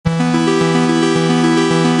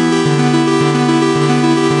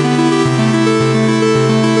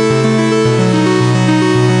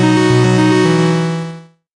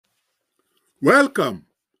Welcome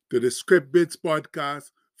to the Script Bits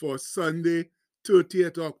podcast for Sunday,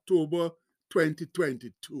 30th October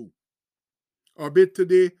 2022. Our bit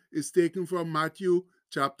today is taken from Matthew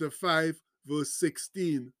chapter 5, verse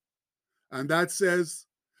 16. And that says,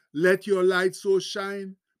 "Let your light so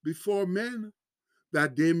shine before men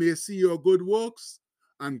that they may see your good works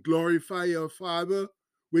and glorify your Father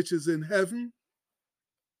which is in heaven."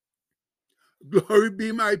 Glory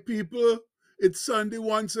be, my people. It's Sunday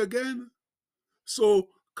once again. So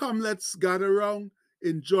come, let's gather around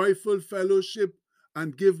in joyful fellowship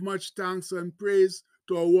and give much thanks and praise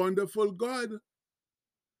to our wonderful God.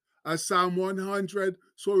 As Psalm 100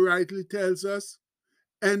 so rightly tells us,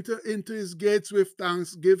 enter into his gates with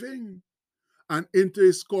thanksgiving and into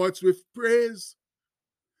his courts with praise.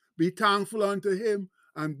 Be thankful unto him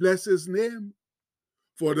and bless his name.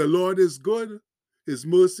 For the Lord is good, his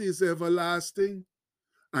mercy is everlasting,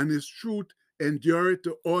 and his truth endureth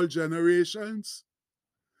to all generations.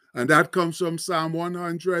 And that comes from Psalm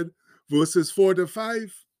 100, verses 4 to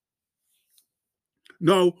 5.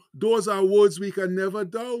 Now, those are words we can never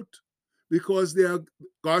doubt because they are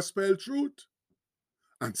gospel truth.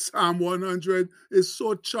 And Psalm 100 is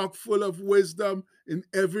so chock full of wisdom in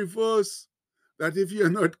every verse that if you're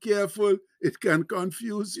not careful, it can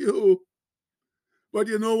confuse you. But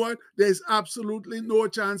you know what? There's absolutely no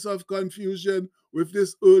chance of confusion with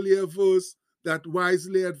this earlier verse that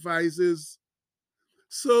wisely advises,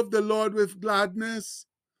 serve the Lord with gladness,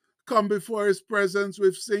 come before his presence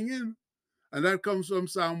with singing. And that comes from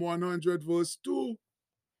Psalm 100, verse 2.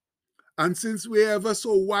 And since we're ever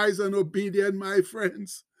so wise and obedient, my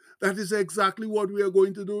friends, that is exactly what we are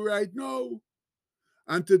going to do right now.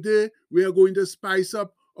 And today we are going to spice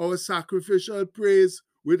up our sacrificial praise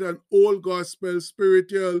with an old gospel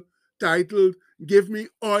spiritual titled, Give Me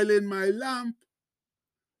Oil in My Lamp.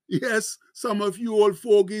 Yes, some of you old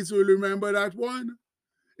fogies will remember that one.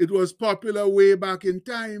 It was popular way back in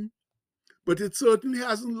time, but it certainly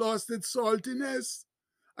hasn't lost its saltiness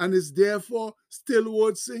and is therefore still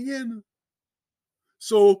worth singing.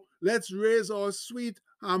 So let's raise our sweet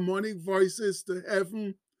harmonic voices to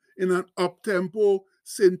heaven in an up-tempo,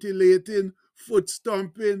 scintillating,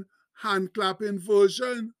 foot-stomping, hand-clapping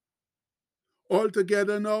version. All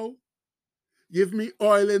together now. Give me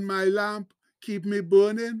oil in my lamp, keep me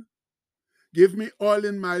burning. Give me oil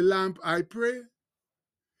in my lamp, I pray.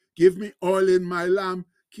 Give me oil in my lamp,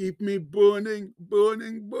 keep me burning,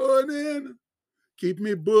 burning, burning. Keep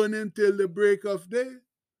me burning till the break of day.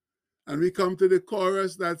 And we come to the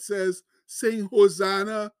chorus that says, sing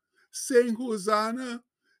Hosanna, sing Hosanna,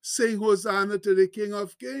 sing Hosanna to the King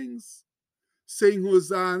of Kings. Sing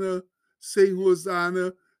Hosanna, sing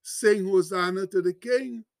Hosanna, sing Hosanna to the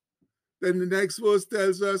King. Then the next verse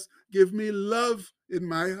tells us, give me love in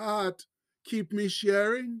my heart, keep me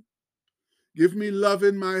sharing. Give me love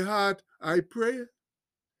in my heart, I pray.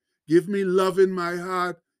 Give me love in my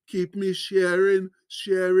heart, keep me sharing,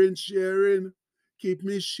 sharing, sharing. Keep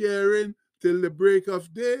me sharing till the break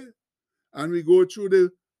of day. And we go through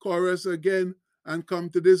the chorus again and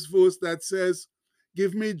come to this verse that says,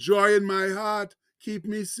 give me joy in my heart, keep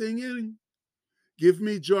me singing. Give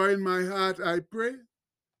me joy in my heart, I pray.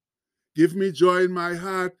 Give me joy in my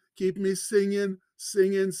heart, keep me singing,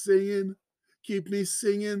 singing, singing. Keep me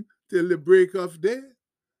singing till the break of day.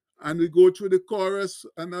 And we go through the chorus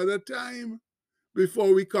another time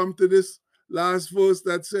before we come to this last verse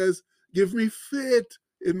that says, give me faith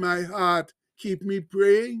in my heart, keep me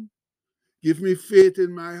praying. Give me faith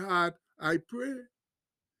in my heart, I pray.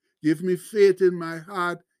 Give me faith in my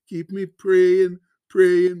heart, keep me praying,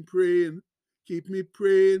 praying, praying. Keep me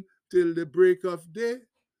praying till the break of day.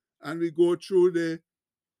 And we go through the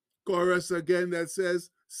chorus again that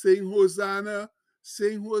says, sing Hosanna,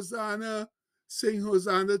 sing Hosanna, sing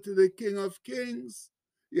Hosanna to the King of Kings.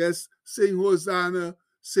 Yes, sing Hosanna,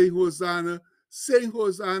 sing Hosanna, sing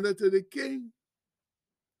Hosanna to the King.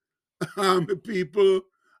 People,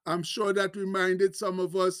 I'm sure that reminded some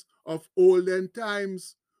of us of olden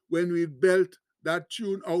times when we belt that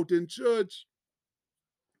tune out in church.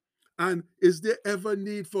 And is there ever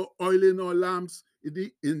need for oil in our lamps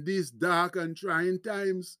in these dark and trying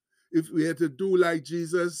times? If we are to do like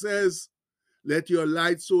Jesus says, let your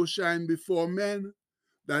light so shine before men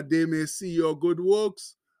that they may see your good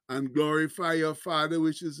works and glorify your Father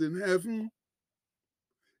which is in heaven.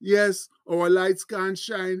 Yes, our lights can't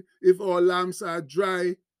shine if our lamps are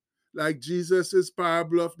dry, like Jesus'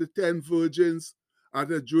 parable of the 10 virgins at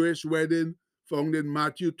a Jewish wedding found in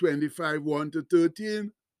Matthew 25, 1 to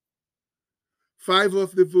 13. Five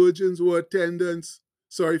of the virgins or attendants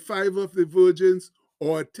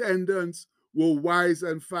were wise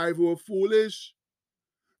and 5 were foolish.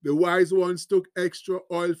 The wise ones took extra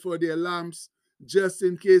oil for their lamps just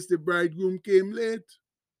in case the bridegroom came late.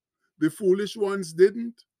 The foolish ones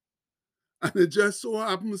didn't. And it just so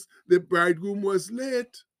happens the bridegroom was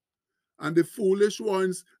late. And the foolish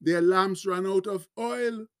ones, their lamps ran out of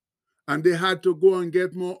oil. And they had to go and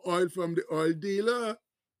get more oil from the oil dealer.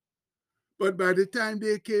 But by the time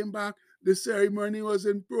they came back, the ceremony was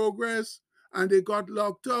in progress and they got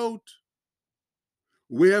locked out.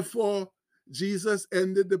 Wherefore, Jesus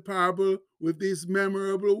ended the parable with these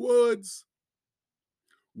memorable words.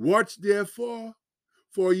 Watch therefore,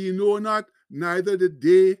 for ye know not neither the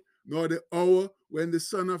day nor the hour when the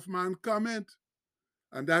Son of Man cometh.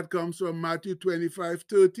 And that comes from Matthew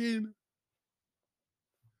 25:13.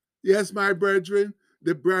 Yes, my brethren,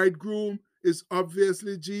 the bridegroom is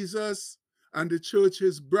obviously Jesus, and the church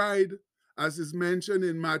his bride, as is mentioned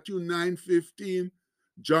in Matthew 9:15,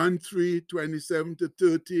 John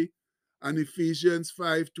 3:27-30, and Ephesians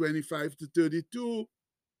 5:25-32.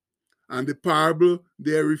 And the parable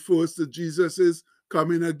there refers to Jesus'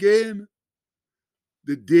 coming again.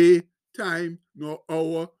 The day, time, nor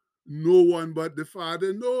hour, no one but the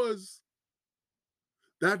Father knows.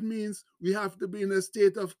 That means we have to be in a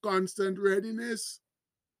state of constant readiness.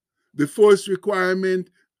 The first requirement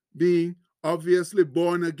being obviously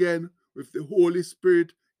born again with the Holy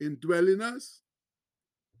Spirit indwelling us.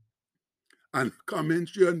 And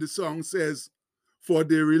commentary on the song says, for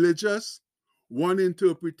the religious, one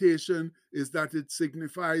interpretation is that it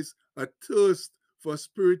signifies a thirst for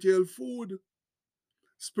spiritual food.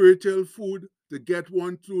 Spiritual food to get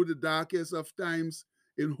one through the darkest of times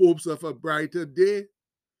in hopes of a brighter day,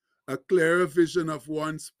 a clearer vision of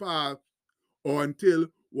one's path, or until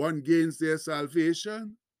one gains their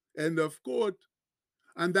salvation. End of quote.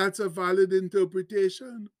 And that's a valid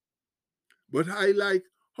interpretation. But I like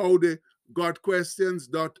how the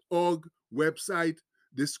godquestions.org website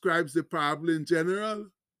describes the parable in general.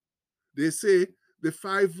 They say the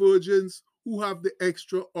 5 virgins who have the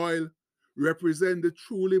extra oil represent the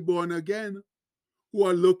truly born again, who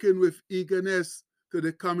are looking with eagerness to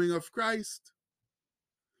the coming of Christ.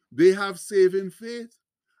 They have saving faith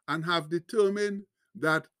and have determined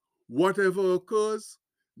that whatever occurs,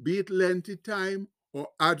 be it lengthy time or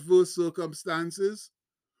adverse circumstances,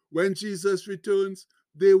 when Jesus returns,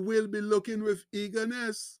 they will be looking with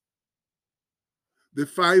eagerness. The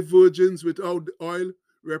 5 virgins without the oil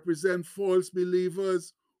represent false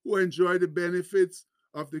believers who enjoy the benefits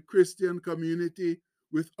of the Christian community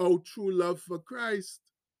without true love for Christ.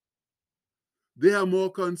 They are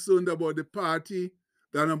more concerned about the party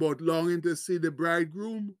than about longing to see the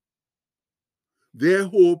bridegroom. Their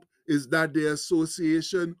hope is that their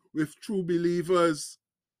association with true believers,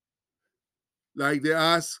 like they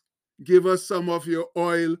ask, give us some of your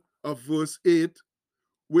oil of verse 8,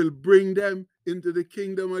 will bring them into the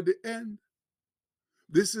kingdom at the end.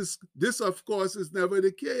 This of course is never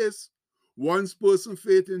the case. One person's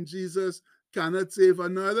faith in Jesus cannot save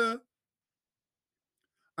another.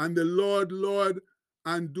 And the Lord, Lord,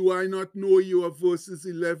 and do I not know you of verses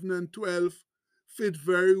 11 and 12 fit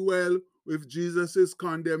very well with Jesus'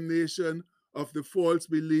 condemnation of the false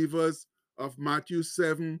believers of Matthew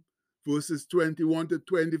 7, verses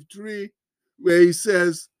 21-23, where he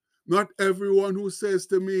says, not everyone who says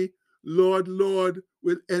to me, Lord, Lord,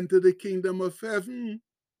 will enter the kingdom of heaven,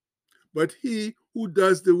 but he who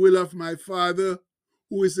does the will of my Father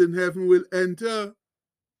who is in heaven will enter.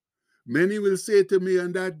 Many will say to me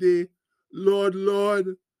on that day, Lord,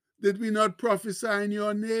 Lord, did we not prophesy in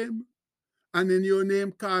your name, and in your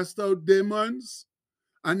name cast out demons,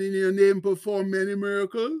 and in your name perform many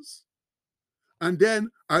miracles? And then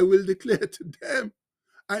I will declare to them,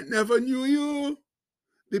 I never knew you.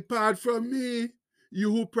 Depart from me,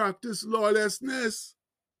 you who practice lawlessness.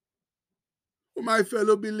 Oh, my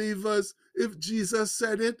fellow believers, if Jesus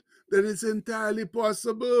said it, then it's entirely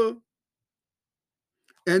possible.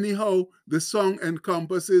 Anyhow, the song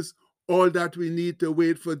encompasses all that we need to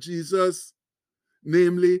wait for Jesus,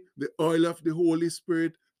 namely the oil of the Holy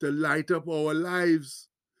Spirit to light up our lives,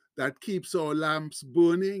 that keeps our lamps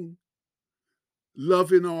burning,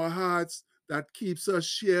 love in our hearts that keeps us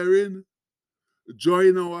sharing, joy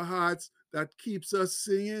in our hearts that keeps us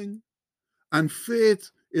singing, and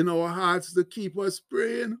faith in our hearts to keep us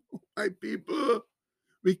praying. Oh, my people,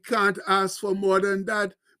 we can't ask for more than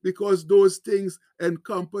that because those things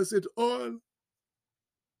encompass it all.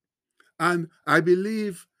 And I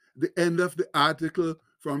believe the end of the article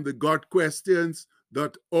from the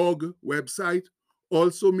godquestions.org website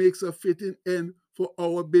also makes a fitting end for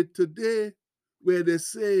our bit today, where they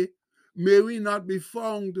say, may we not be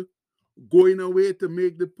found going away to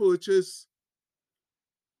make the purchase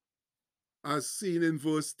as seen in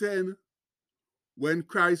verse 10, when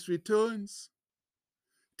Christ returns.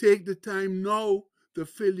 Take the time now to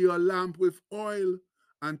fill your lamp with oil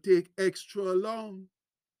and take extra long.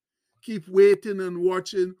 Keep waiting and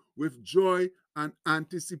watching with joy and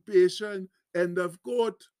anticipation. End of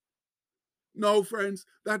quote. Now, friends,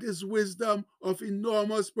 that is wisdom of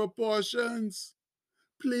enormous proportions.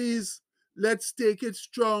 Please, let's take it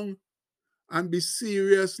strong and be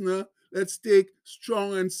serious now. Let's take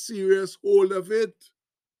strong and serious hold of it.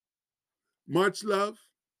 Much love.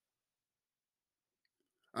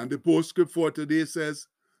 And the postscript for today says,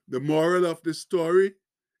 the moral of the story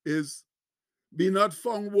is, be not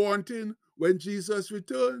found wanting when Jesus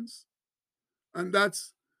returns. And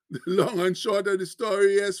that's the long and short of the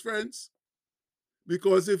story, yes, friends.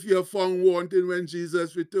 Because if you're found wanting when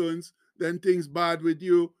Jesus returns, then things bad with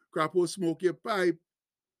you, crap will smoke your pipe.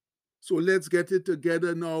 So let's get it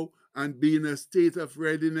together now and be in a state of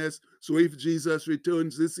readiness. So if Jesus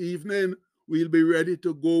returns this evening, we'll be ready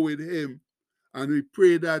to go with him. And we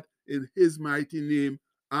pray that in his mighty name.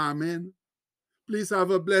 Amen. Please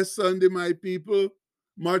have a blessed Sunday, my people.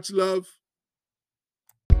 Much love.